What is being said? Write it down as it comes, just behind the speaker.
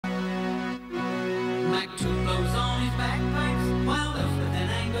McToot blows on his bagpipes, while Elspeth and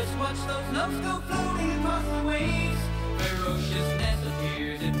Angus watch those loaves go floating across the waves. Ferocious Ness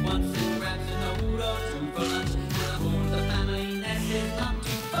appears at once and grabs a note or two for lunch, and the whole of the family Ness is not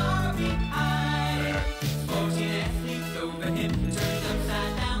too far behind. Sporty Ness leaps over him, turns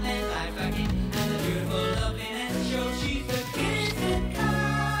upside down, then lies back in, and the beautiful lovely Ness shows she's the innocent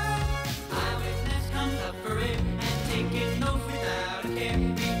kind. Eyewitness comes up for it, and taking notes without a care,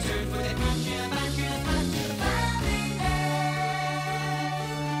 returns with a punch and a bash and a smash to the family Ness.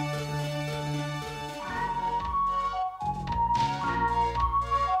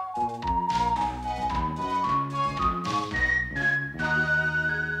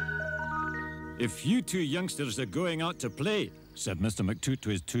 If you two youngsters are going out to play, said Mr. McToot to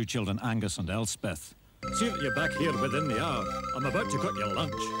his two children, Angus and Elspeth, see that you're back here within the hour. I'm about to cook your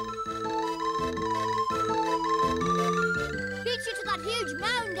lunch. Beat you to that huge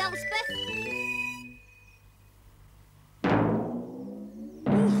mound, Elspeth.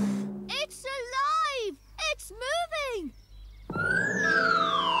 It's alive! It's moving!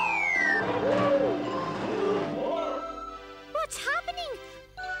 What's happening?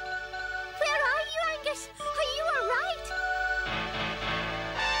 Where are you, Angus? Are you all right?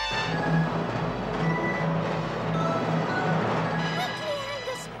 Quickly,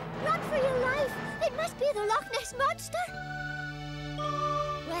 Angus! Run for your life! It must be the Loch Ness Monster!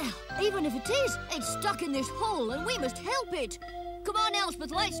 Well, even if it is, it's stuck in this hole and we must help it. Come on,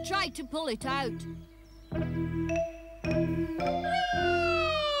 Elspeth, let's try to pull it out.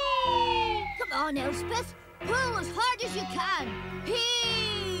 Come on, Elspeth. Pull as hard as you can.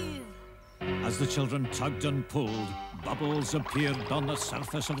 Heave! As the children tugged and pulled, bubbles appeared on the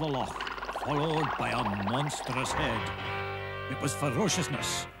surface of the loch, followed by a monstrous head. It was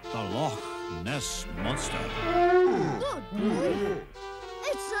Ferociousness, the Loch Ness Monster. Good boy.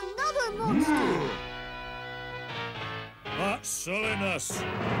 It's another monster. That's silliness.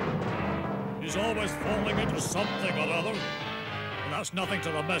 He's always falling into something or other. And that's nothing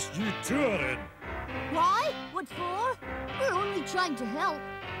to the mess you two are in. Why? What for? We're only trying to help.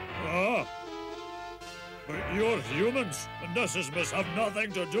 Ah. But you're humans, and Ness's mess have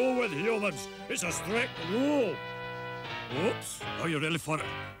nothing to do with humans. It's a strict rule. Oops. Are you ready for it?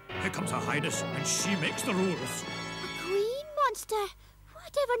 Here comes Her Highness, and she makes the rules. A queen monster.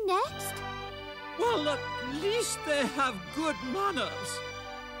 Whatever next? Well, at least they have good manners.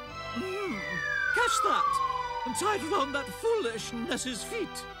 Catch that, and tie it around that foolish Ness's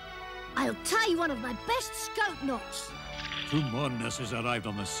feet. I'll tie one of my best scout knots. Two more Nesses arrived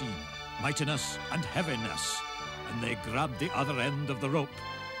on the scene, Mightiness and Heaviness, and they grabbed the other end of the rope.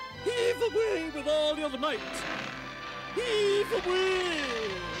 Heave away with all your might. Heave away!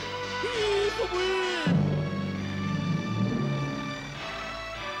 Heave away!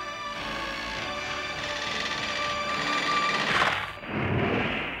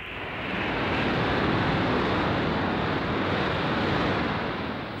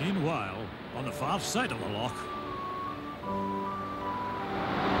 Meanwhile, on the far side of the loch,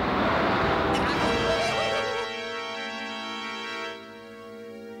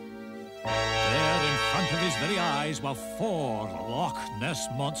 there in front of his very eyes were 4 Loch Ness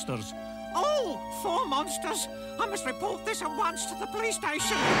monsters. Oh, 4 monsters! I must report this at once to the police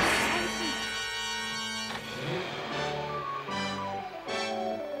station.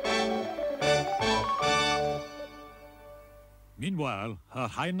 Meanwhile, Her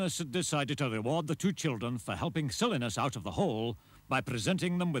Highness had decided to reward the two children for helping Silliness out of the hole by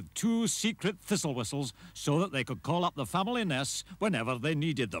presenting them with 2 secret thistle whistles so that they could call up the family Ness whenever they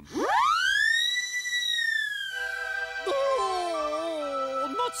needed them.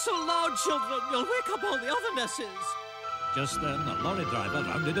 Oh, not so loud, children. You'll wake up all the other Nesses. Just then, a lorry driver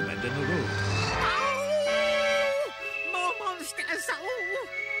rounded a bend in the road. Ow! More monsters! Oh!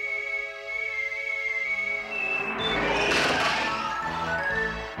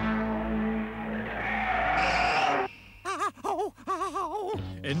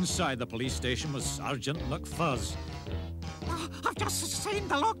 Inside the police station was Sergeant McFuzz. I've just seen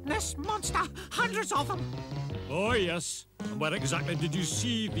the Loch Ness Monster. Hundreds of them. Oh, yes. And where exactly did you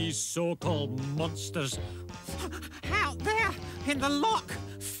see these so-called monsters? Out there in the loch.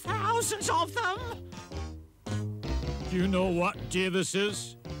 Thousands of them. Do you know what day this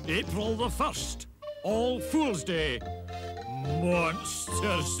is? April the 1st. All Fool's Day.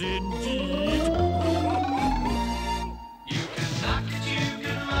 Monsters indeed.